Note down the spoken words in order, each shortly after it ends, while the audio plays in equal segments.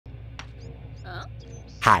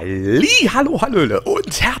Halli, hallo, hallöle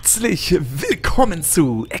und herzlich willkommen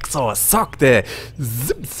zu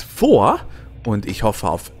 3x4sU0KSLE und ich hoffe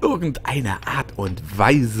auf irgendeine Art und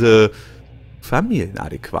Weise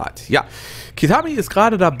familienadäquat. Ja, Kitami ist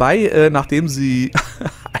gerade dabei, nachdem sie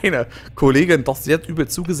eine Kollegin doch sehr übel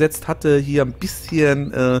zugesetzt hatte, hier ein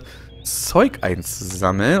bisschen Zeug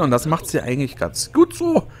einzusammeln und das macht sie eigentlich ganz gut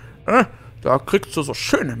so. Da kriegst du so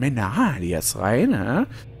schöne Mineralien rein,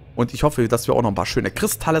 und ich hoffe, dass wir auch noch ein paar schöne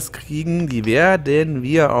Kristalle kriegen. Die werden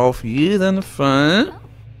wir auf jeden Fall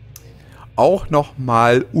auch noch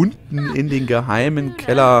mal unten in den geheimen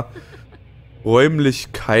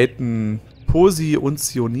Kellerräumlichkeiten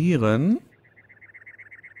positionieren.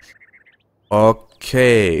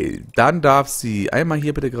 Okay, dann darf sie einmal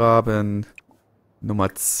hier bitte graben.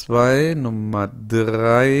 Nummer 2, Nummer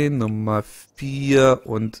 3, Nummer 4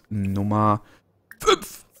 und Nummer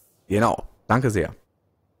 5. Genau, danke sehr.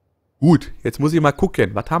 Gut, jetzt muss ich mal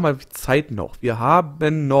gucken. Was haben wir für Zeit noch? Wir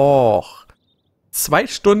haben noch 2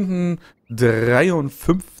 Stunden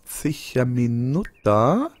 53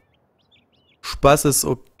 Minuten. Spaß ist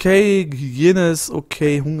okay, Hygiene ist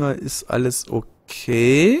okay, Hunger ist alles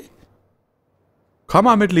okay. Kann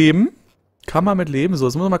man mit leben. Kann man mit leben. So,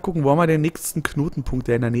 jetzt muss man mal gucken, wo haben wir den nächsten Knotenpunkt,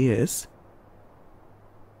 der in der Nähe ist.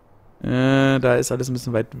 Da ist alles ein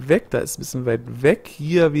bisschen weit weg. Da ist ein bisschen weit weg.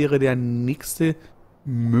 Hier wäre der nächste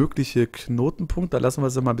mögliche Knotenpunkt. Da lassen wir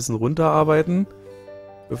sie mal ein bisschen runterarbeiten,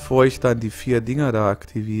 bevor ich dann die 4 Dinger da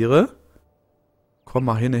aktiviere. Komm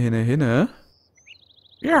mal hinne.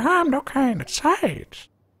 Wir haben doch keine Zeit.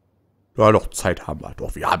 Ja, doch, Zeit haben wir.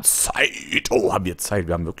 Doch, wir haben Zeit. Oh, haben wir Zeit.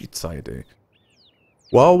 Wir haben wirklich Zeit, ey.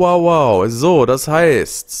 Wow. So, das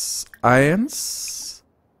heißt 1,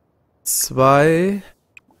 2,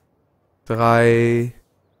 3,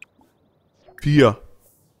 4.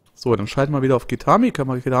 So, dann schalten wir wieder auf Kitami. Kann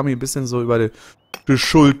man Kitami ein bisschen so über die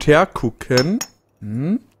Schulter gucken.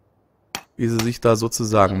 Wie sie sich da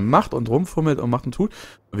sozusagen macht und rumfummelt und macht und tut.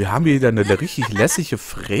 Wir haben wieder eine richtig lässige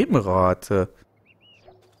Framerate.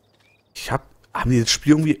 Haben die das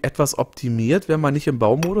Spiel irgendwie etwas optimiert, wenn man nicht im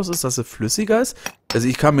Baumodus ist, dass es flüssiger ist? Also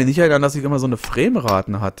ich kann mir nicht erinnern, dass ich immer so eine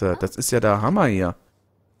Frameraten hatte. Das ist ja der Hammer hier.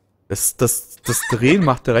 Das Drehen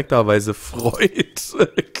macht direkterweise Freude. Das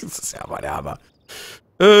ist ja mal der Hammer.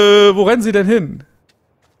 Wo rennen Sie denn hin?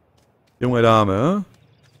 Junge Dame.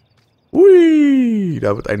 Ui,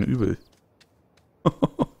 da wird ein übel.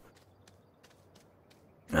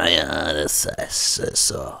 Naja, das ist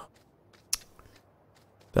so.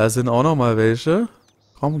 Da sind auch noch mal welche.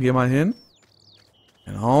 Komm, geh mal hin.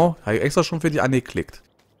 Genau, habe ich extra schon für die angeklickt.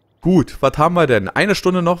 Gut, was haben wir denn? 1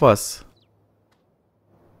 Stunde noch was.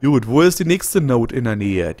 Gut, wo ist die nächste Node in der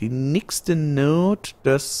Nähe? Die nächste Node,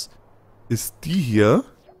 das ist die hier.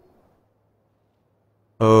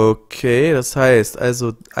 Okay, das heißt,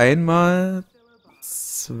 also einmal,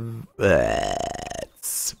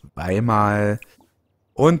 zweimal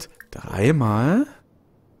und 3-mal.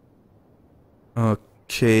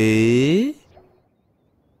 Okay.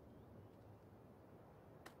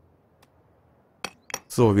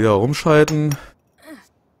 So, wieder rumschalten.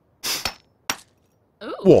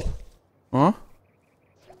 Wow. Ja.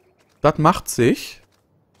 Das macht sich.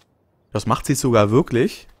 Das macht sich sogar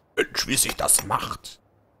wirklich. Mensch, wie sich das macht.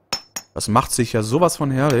 Das macht sich ja sowas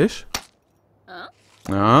von herrlich.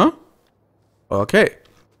 Ja. Okay.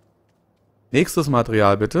 Nächstes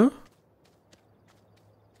Material bitte.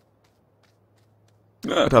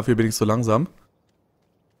 Ja, dafür bin ich so langsam.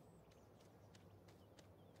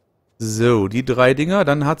 So, die 3 Dinger.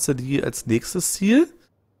 Dann hat sie die als nächstes Ziel.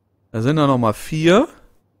 Da sind da nochmal 4.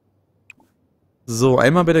 So,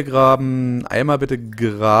 einmal bitte graben. Einmal bitte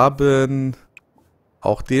graben.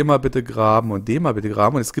 Auch den mal bitte graben und den mal bitte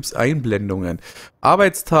graben. Und jetzt gibt es Einblendungen.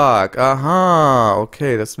 Arbeitstag. Aha.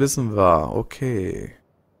 Okay, das wissen wir. Okay.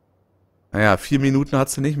 Naja, 4 Minuten hat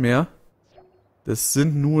sie nicht mehr. Das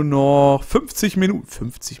sind nur noch 50 Minuten.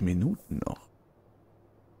 50 Minuten noch.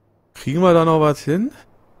 Kriegen wir da noch was hin?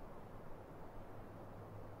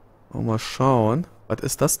 Mal schauen. Was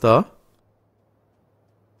ist das da?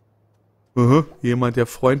 Jemand, der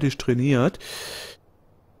freundlich trainiert.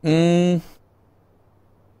 Wir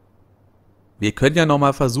können ja noch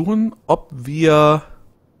mal versuchen, ob wir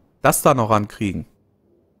das da noch rankriegen.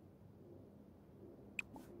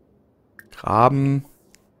 Graben.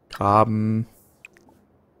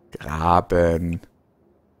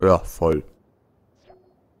 Ja, voll.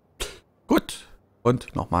 Gut.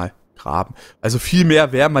 Und nochmal graben. Also viel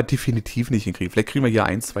mehr werden wir definitiv nicht hinkriegen. Vielleicht kriegen wir hier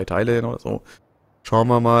 1, 2 Teile hin oder so. Schauen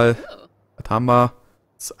wir mal. Was haben wir?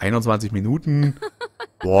 Das ist 21 Minuten.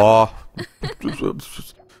 Boah.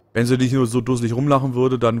 Wenn sie nicht nur so dusselig rumlachen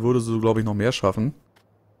würde, dann würde sie, glaube ich, noch mehr schaffen.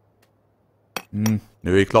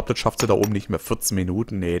 Nö, ich glaube, das schafft sie da oben nicht mehr. 14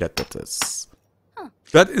 Minuten, nee, das ist...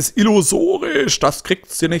 Das ist illusorisch, das kriegt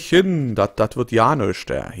sie nicht hin. Das wird ja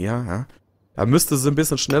nichts, ja. Da müsste sie ein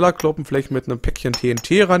bisschen schneller kloppen, vielleicht mit einem Päckchen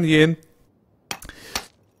TNT rangehen.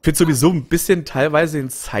 Ich finde sowieso ein bisschen teilweise den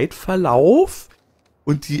Zeitverlauf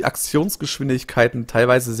und die Aktionsgeschwindigkeiten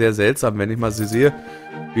teilweise sehr seltsam. Wenn ich mal sie sehe,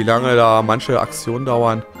 wie lange da manche Aktionen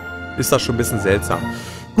dauern, ist das schon ein bisschen seltsam.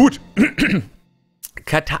 Gut.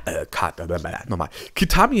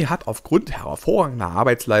 Kitami hat aufgrund hervorragender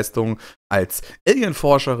Arbeitsleistung als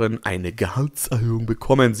Alienforscherin eine Gehaltserhöhung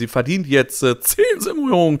bekommen. Sie verdient jetzt 10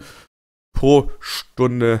 Simulierungen pro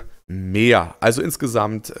Stunde mehr. Also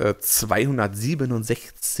insgesamt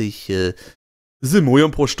 267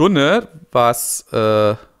 Simulierungen pro Stunde. Was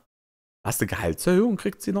eine Gehaltserhöhung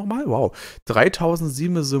kriegt sie nochmal? Wow.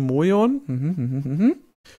 3007 Simulierungen.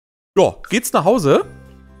 Ja, geht's nach Hause?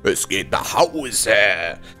 Es geht nach Hause.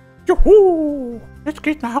 Juhu, es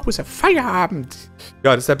geht nach Hause. Feierabend.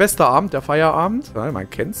 Ja, das ist der beste Abend, der Feierabend. Ja, man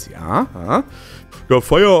kennt's, ja. Der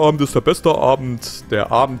Feierabend ist der beste Abend.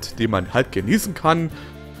 Der Abend, den man halt genießen kann.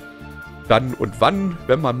 Dann und wann,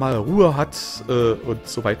 wenn man mal Ruhe hat und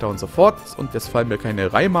so weiter und so fort. Und jetzt fallen mir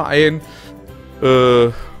keine Reime ein.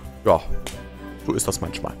 Ja, so ist das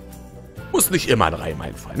manchmal. Muss nicht immer ein Reim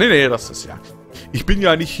einfallen. Nee, das ist ja... Ich bin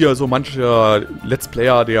ja nicht hier so mancher Let's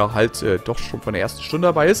Player, der halt doch schon von der ersten Stunde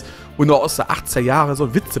dabei ist und nur aus der 80er Jahre so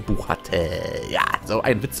ein Witzebuch hatte. Ja, so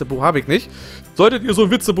ein Witzebuch habe ich nicht. Solltet ihr so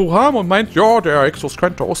ein Witzebuch haben und meint, ja, der Exos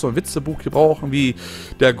könnte auch so ein Witzebuch gebrauchen wie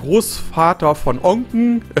der Großvater von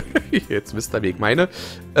Onken, jetzt wisst ihr, wie ich meine,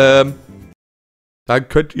 dann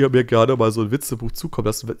könnt ihr mir gerne mal so ein Witzebuch zukommen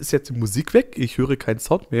lassen. Ist jetzt die Musik weg? Ich höre keinen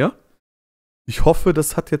Sound mehr. Ich hoffe,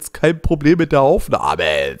 das hat jetzt kein Problem mit der Aufnahme.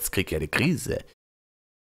 Jetzt krieg ich ja eine Krise.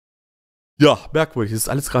 Ja, merkwürdig. Es ist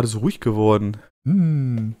alles gerade so ruhig geworden.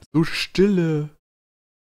 So stille.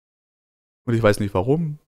 Und ich weiß nicht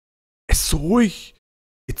warum. Es ist so ruhig.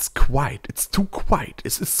 It's quiet. It's too quiet.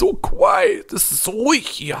 Es ist so quiet. Es ist so ruhig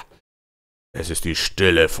hier. Es ist die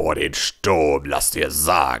Stille vor den Sturm, lass dir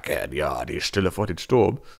sagen. Ja, die Stille vor den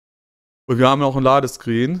Sturm. Und wir haben auch ein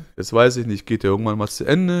Ladescreen. Jetzt weiß ich nicht, geht der irgendwann mal zu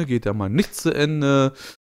Ende? Geht der mal nicht zu Ende?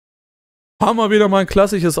 Haben wir wieder mal ein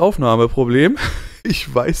klassisches Aufnahmeproblem?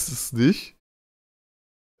 Ich weiß es nicht.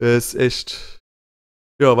 Es ist echt...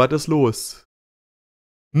 Ja, was ist los?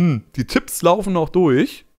 Die Tipps laufen noch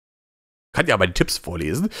durch. Kann ja meine Tipps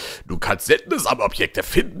vorlesen. Du kannst seltene Sammelobjekte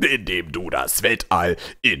finden, indem du das Weltall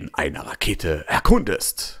in einer Rakete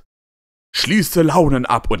erkundest. Schließe Launen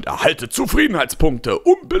ab und erhalte Zufriedenheitspunkte,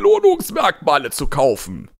 um Belohnungsmerkmale zu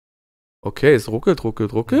kaufen. Okay, es ruckelt.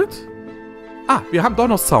 Ah, wir haben doch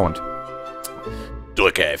noch Sound.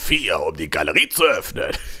 Drücke F4, um die Galerie zu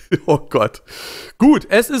öffnen. Oh Gott. Gut,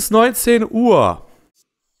 es ist 19 Uhr.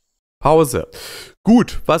 Pause.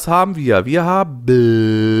 Gut, was haben wir? Wir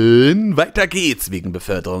haben... Weiter geht's wegen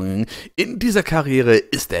Beförderung. In dieser Karriere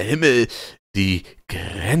ist der Himmel die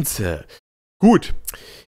Grenze. Gut.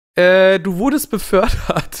 Du wurdest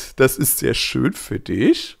befördert. Das ist sehr schön für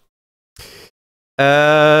dich.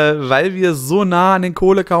 Weil wir so nah an den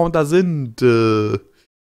Kohlecounter sind. Will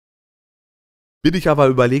ich aber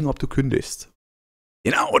überlegen, ob du kündigst.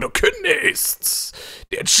 Genau, du kündigst.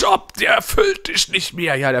 Der Job, der erfüllt dich nicht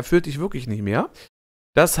mehr. Ja, der erfüllt dich wirklich nicht mehr.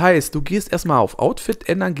 Das heißt, du gehst erstmal auf Outfit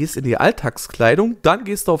ändern, gehst in die Alltagskleidung, dann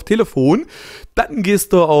gehst du auf Telefon, dann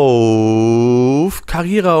gehst du auf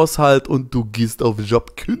Karrierehaushalt und du gehst auf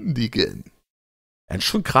Job kündigen. Eine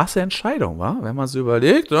schon krasse Entscheidung, wa? Wenn man so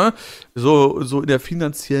überlegt, ne? So in der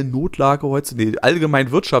finanziellen Notlage heute, die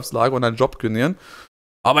allgemeinen Wirtschaftslage und dann Job kündigen.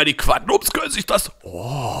 Aber die Quadnubs können sich das...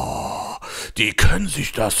 Oh, die können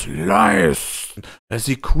sich das leisten. Das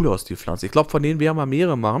sieht cool aus, die Pflanze. Ich glaube, von denen werden wir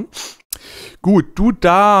mehrere machen. Gut, du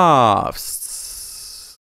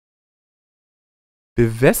darfst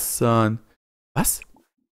bewässern. Was?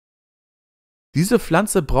 Diese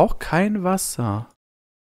Pflanze braucht kein Wasser.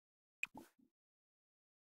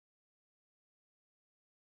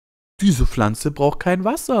 Diese Pflanze braucht kein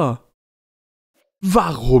Wasser.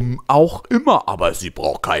 Warum auch immer, aber sie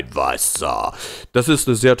braucht kein Wasser. Das ist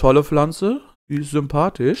eine sehr tolle Pflanze. Die ist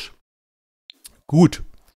sympathisch. Gut.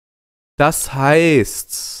 Das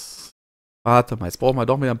heißt... Warte mal, jetzt brauchen wir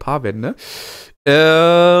doch wieder ein paar Wände.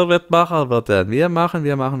 Was machen wir denn? Wir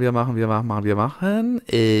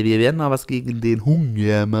werden mal was gegen den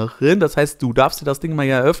Hunger machen. Das heißt, du darfst dir das Ding mal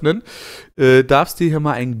hier eröffnen. Darfst dir hier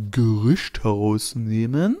mal ein Gerücht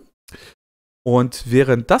herausnehmen. Und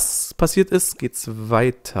während das passiert ist, geht's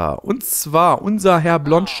weiter. Und zwar unser Herr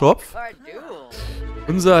Blondschopf.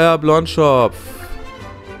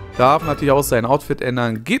 Darf natürlich auch sein Outfit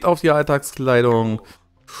ändern. Geht auf die Alltagskleidung.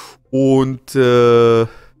 Und, was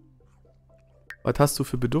hast du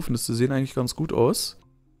für Bedürfnisse? Sehen eigentlich ganz gut aus.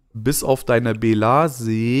 Bis auf deine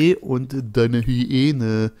Belase und deine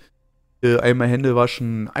Hyäne. Einmal Hände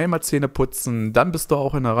waschen, einmal Zähne putzen. Dann bist du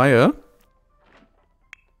auch in der Reihe.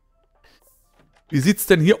 Wie sieht's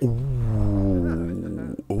denn hier? Oh,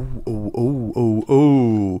 oh, oh, oh, oh,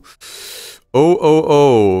 oh. Oh, oh,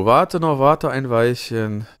 oh. Warte ein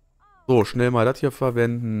Weilchen. So, schnell mal das hier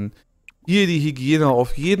verwenden. Hier die Hygiene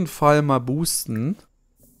auf jeden Fall mal boosten.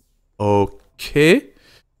 Okay.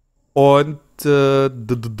 Und dann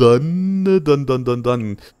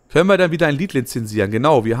können wir dann wieder ein Lied lizenzieren.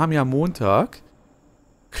 Genau, wir haben ja Montag.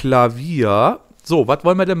 Klavier. So, was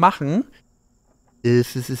wollen wir denn machen?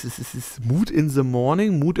 Mood in the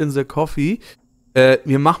morning, Mood in the coffee.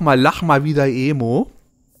 Wir machen mal, lach mal wieder Emo.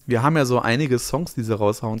 Wir haben ja so einige Songs, die sie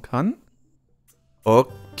raushauen kann.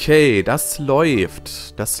 Okay, das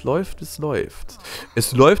läuft. Das läuft, es läuft.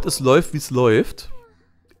 Es läuft, wie es läuft.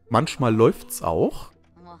 Manchmal läuft's auch.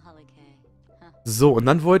 So, und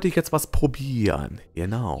dann wollte ich jetzt was probieren.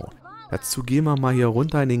 Genau. Dazu gehen wir mal hier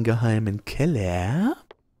runter in den geheimen Keller.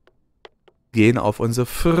 Gehen auf unsere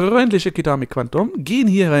freundliche Kitami Quantum. Gehen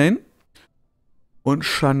hier rein. Und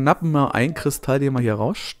schnappen mal einen Kristall, den wir hier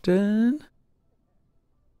rausstellen.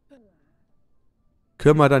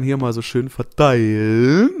 Können wir dann hier mal so schön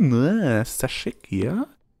verteilen. Ist das schick hier?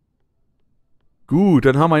 Gut,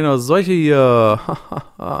 dann haben wir noch solche hier.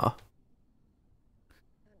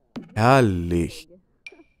 Herrlich.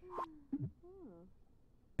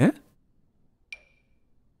 Hä?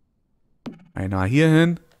 Einer hier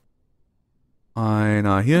hin.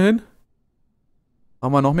 Einer hier hin.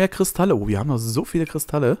 Haben wir noch mehr Kristalle? Oh, wir haben noch so viele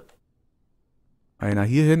Kristalle. Einer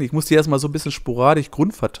hier hin. Ich muss die erstmal so ein bisschen sporadisch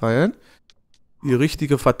grundverteilen. Die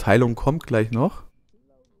richtige Verteilung kommt gleich noch.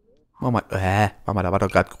 Mach mal, da war doch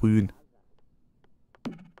gerade grün.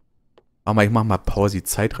 Ich mach mal Pause. Die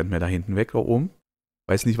Zeit rennt mir da hinten weg, da oben.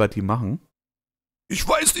 Weiß nicht, was die machen. Ich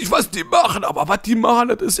weiß nicht, was die machen, aber was die machen,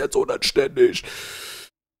 das ist jetzt unanständig.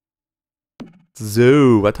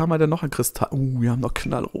 So, was haben wir denn noch an Kristall? Wir haben noch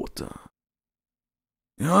knallrote.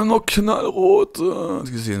 Ja, noch knallrote.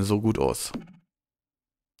 Die sehen so gut aus.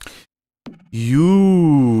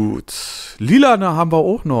 Gut. Lilane haben wir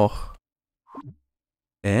auch noch.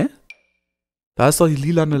 Da ist doch die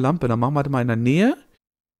lilane Lampe. Dann machen wir das mal in der Nähe.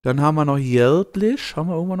 Dann haben wir noch gelblich. Haben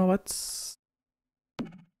wir irgendwo noch was?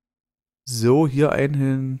 So, hier einen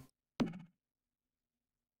hin.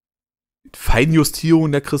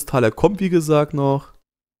 Feinjustierung der Kristalle kommt, wie gesagt, noch.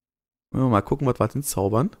 Mal gucken, was wir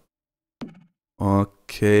hinzaubern.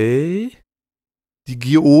 Okay. Die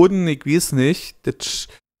Geoden, ich weiß nicht. Das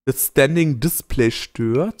Standing Display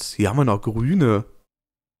stört. Hier haben wir noch grüne.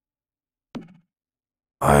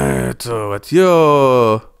 Alter, was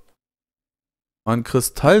hier an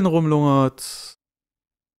Kristallen rumlungert.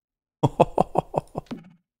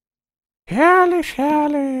 Herrlich,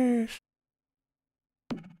 herrlich.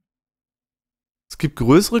 Es gibt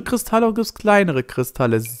größere Kristalle und es gibt kleinere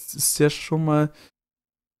Kristalle. Es ist ja schon mal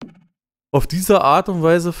auf diese Art und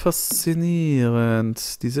Weise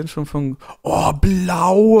faszinierend. Die sind schon von... Oh,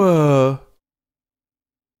 blaue.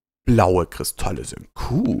 Blaue Kristalle sind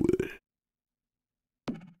cool.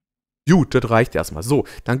 Gut, das reicht erstmal. So,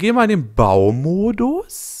 dann gehen wir in den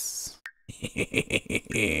Baumodus.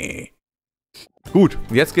 Gut,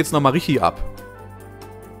 jetzt geht's nochmal richtig ab.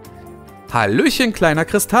 Hallöchen, kleiner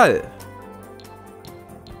Kristall.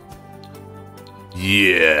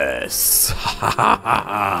 Yes.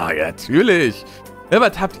 Ja, natürlich. Ja,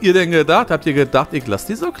 was habt ihr denn gedacht? Habt ihr gedacht, ich lasse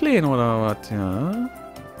die so klein oder was? Ja.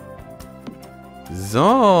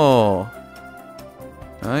 So.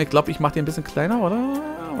 Ja, ich glaube, ich mache die ein bisschen kleiner, oder?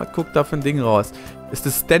 Was guckt da für ein Ding raus? Ist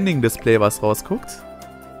das Standing Display, was rausguckt?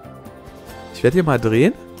 Ich werde hier mal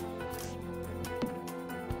drehen.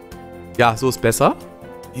 Ja, so ist besser.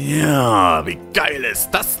 Ja, wie geil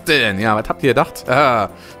ist das denn? Ja, was habt ihr gedacht?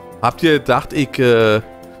 Habt ihr gedacht, ich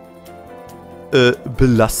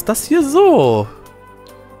belasse das hier so?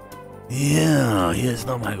 Ja, hier ist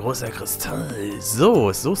nochmal ein großer Kristall. So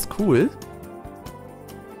ist cool.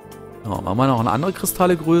 Ja, machen wir noch eine andere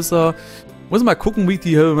Kristalle größer. Muss mal gucken, wie ich die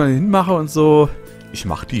hier mal hinmache und so. Ich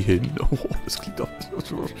mach die hin. Oh, das klingt doch...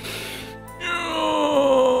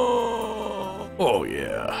 Oh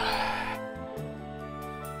yeah.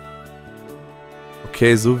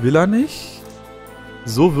 Okay, so will er nicht.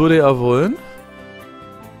 So würde er wollen.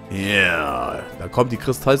 Ja, yeah, da kommt die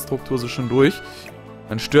Kristallstruktur so schon durch.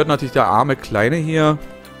 Dann stört natürlich der arme Kleine hier.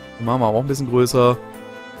 Den machen wir auch ein bisschen größer.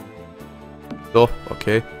 So,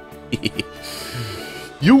 okay.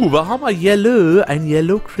 Was haben wir? Yellow. Ein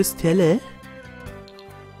Yellow Kristalle.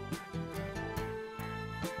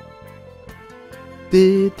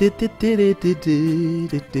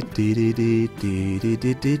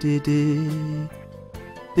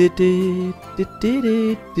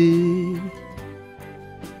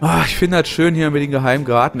 Ah, ich finde das schön hier mit den geheimen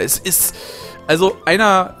Garten. Es ist, also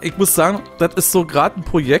ich muss sagen, das ist so gerade ein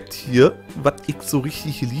Projekt hier, was ich so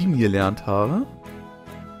richtig lieben gelernt habe.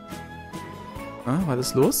 Ah, was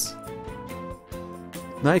ist los?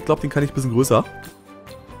 Na, ich glaube, den kann ich ein bisschen größer.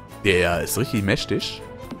 Der ist richtig mächtig.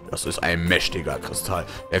 Das ist ein mächtiger Kristall.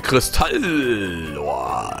 Der Kristall.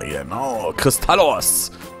 Oh, genau.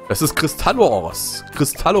 Kristallos. Das ist Kristallos.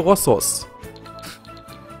 Kristallorossos.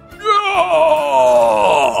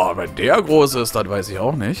 Ja, wenn der groß ist, dann weiß ich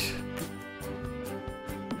auch nicht.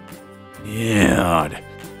 Ja.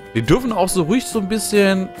 Die dürfen auch so ruhig so ein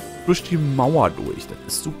bisschen durch die Mauer durch. Das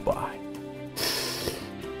ist super.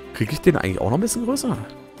 Kriege ich den eigentlich auch noch ein bisschen größer?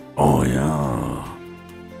 Oh ja.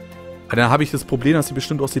 Dann habe ich das Problem, dass sie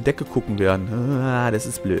bestimmt aus der Decke gucken werden. Ah, das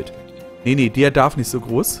ist blöd. Nee, der darf nicht so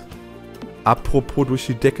groß. Apropos durch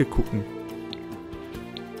die Decke gucken.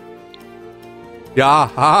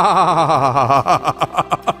 Ja.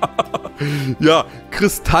 Ja,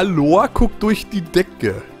 Kristallor guckt durch die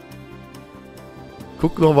Decke.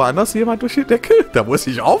 Guckt noch woanders jemand durch die Decke? Da muss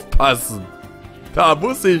ich aufpassen. Da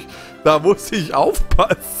muss ich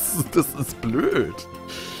aufpassen. Das ist blöd.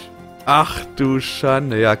 Ach du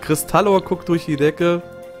Schande. Ja, Kristallor guckt durch die Decke.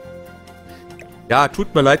 Ja,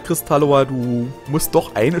 tut mir leid, Kristallor. Du musst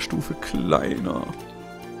doch eine Stufe kleiner.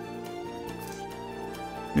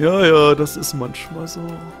 Ja, das ist manchmal so.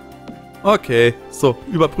 Okay, so.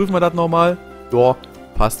 Überprüfen wir das nochmal. Ja,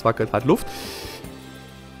 passt, wackelt, hat Luft.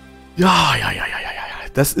 Ja.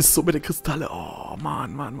 Das ist so mit den Kristalle. Oh,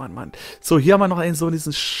 Mann. So, hier haben wir noch einen so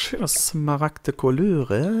diesen schönen smaragde Couleur.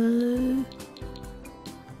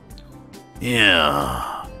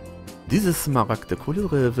 Ja. Diese smaragde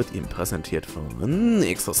Couleur wird ihm präsentiert von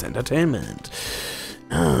Exos Entertainment.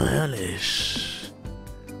 Ah, herrlich.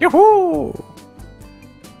 Juhu.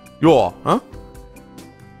 Ja, hä?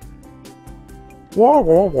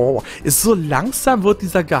 Wow. Ist so langsam wird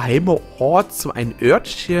dieser geheime Ort zu einem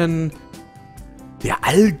Örtchen der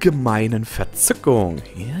allgemeinen Verzückung.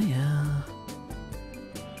 Ja.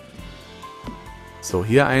 So,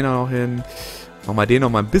 hier einer noch hin. Machen wir den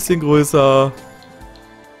noch mal ein bisschen größer.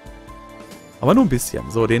 Aber nur ein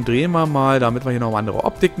bisschen. So, den drehen wir mal, damit wir hier noch andere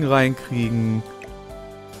Optiken reinkriegen.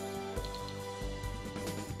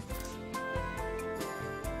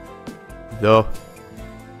 So.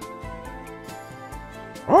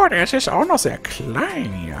 Oh, der ist auch noch sehr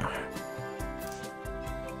klein hier.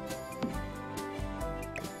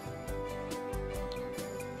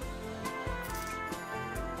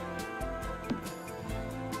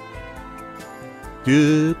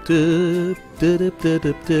 Der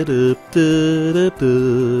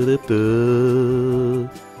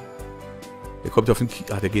kommt auf den...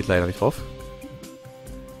 der geht leider nicht drauf.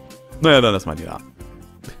 Naja, dann lass mal die da.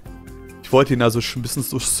 Ich wollte ihn also ein bisschen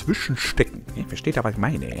so zwischenstecken. Ja, versteht aber, was ich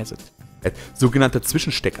meine. Sogenannte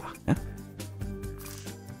Zwischenstecker. Ja?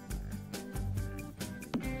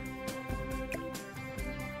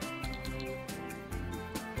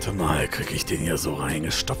 Mal kriege ich den hier so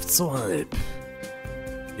reingestopft, so halb.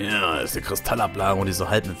 Ja, ist die Kristallablagerung, die so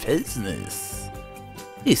halb im Felsen ist.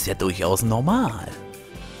 Ist ja durchaus normal.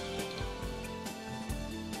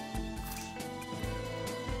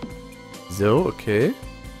 So, okay.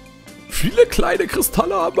 Viele kleine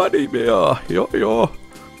Kristalle haben wir nicht mehr. Ja.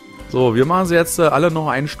 So, wir machen sie jetzt alle noch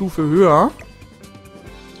eine Stufe höher.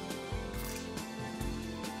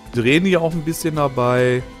 Drehen die auch ein bisschen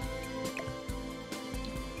dabei.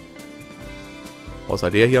 Außer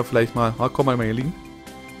der hier vielleicht mal. Komm mal hier liegen.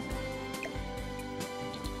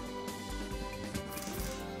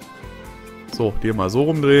 So, den mal so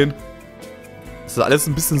rumdrehen. Dass das alles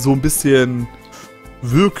ein bisschen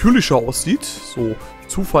willkürlicher aussieht. So,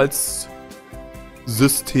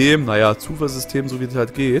 Zufallssystem. Naja, Zufallssystem, so wie es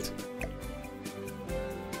halt geht.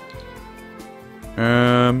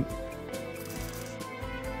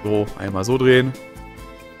 So, einmal so drehen.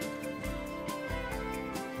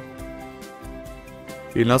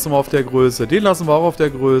 Den lassen wir auf der Größe. Den lassen wir auch auf der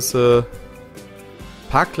Größe. Ein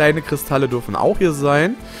paar kleine Kristalle dürfen auch hier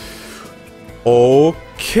sein.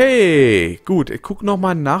 Okay. Gut, ich gucke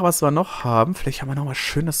nochmal nach, was wir noch haben. Vielleicht haben wir noch was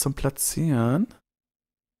Schönes zum Platzieren.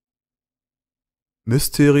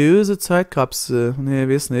 Mysteriöse Zeitkapsel.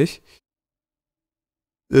 Nee, weiß nicht.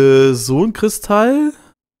 So ein Kristall.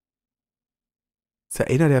 Ist ja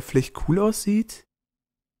einer, der vielleicht cool aussieht?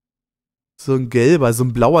 So ein gelber, so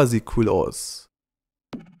ein blauer sieht cool aus.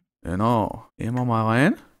 Genau. Gehen wir mal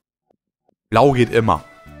rein. Blau geht immer.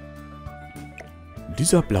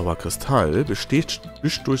 Dieser blaue Kristall besteht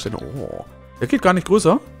durch seine... Oh, der geht gar nicht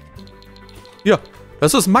größer. Ja,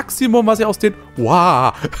 das ist das Maximum, was ihr aus den...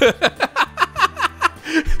 Wow.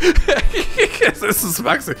 Das ist das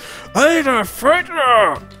Maximum. Alter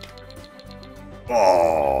Falter!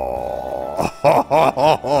 Oh.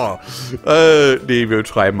 Nee, wir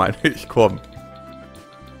schreiben mal nicht. Komm.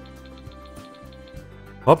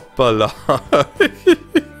 Hoppala.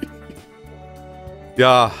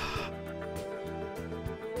 Ja.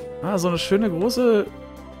 Ah, so eine schöne große...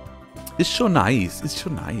 Ist schon nice. Ist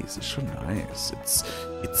schon nice. Ist schon nice.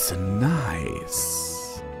 It's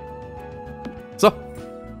nice. So.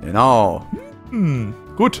 Genau.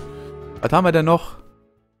 Gut. Was haben wir denn noch?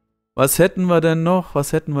 Was hätten wir denn noch?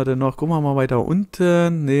 Was hätten wir denn noch? Gucken wir mal weiter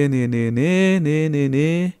unten. Nee.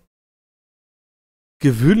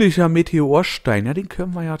 Gewöhnlicher Meteorstein. Ja, den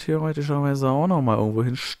können wir ja theoretischerweise auch noch mal irgendwo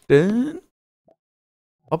hinstellen.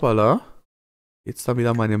 Hoppala. Jetzt dann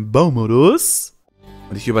wieder mal in den Baumodus.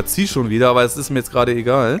 Und ich überziehe schon wieder, aber es ist mir jetzt gerade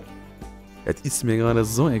egal. Es ist mir gerade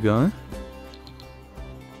so egal.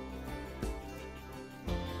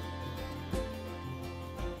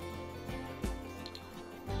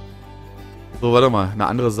 So, warte mal. Eine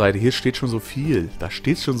andere Seite. Hier steht schon so viel. Da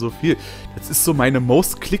steht schon so viel. Das ist so meine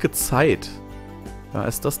most-Klicke-Zeit. Da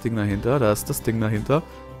ist das Ding dahinter. Da ist das Ding dahinter.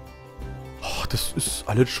 Oh, das ist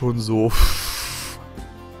alles schon so...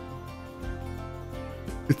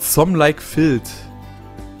 It's some like filled.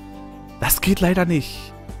 Das geht leider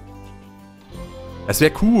nicht. Das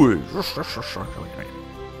wäre cool.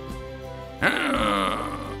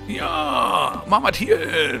 Ja, Martin.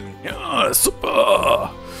 Ja,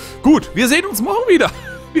 super. Gut, wir sehen uns morgen wieder.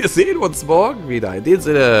 Wir sehen uns morgen wieder. In dem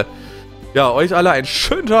Sinne, ja, euch alle einen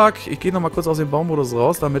schönen Tag. Ich gehe nochmal kurz aus dem Baummodus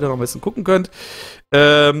raus, damit ihr noch ein bisschen gucken könnt.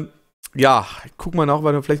 Ja, gucken wir nach,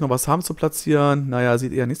 weil wir vielleicht noch was haben zu platzieren. Naja,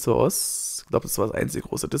 sieht eher nicht so aus. Ich glaube, das war das einzige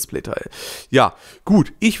große Displayteil. Ja,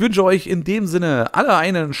 gut. Ich wünsche euch in dem Sinne alle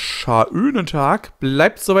einen schönen Tag.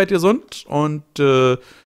 Bleibt soweit gesund. Und wenn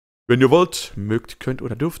ihr wollt, mögt, könnt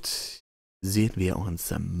oder dürft, sehen wir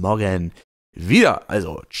uns morgen wieder.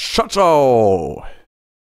 Also, ciao, ciao.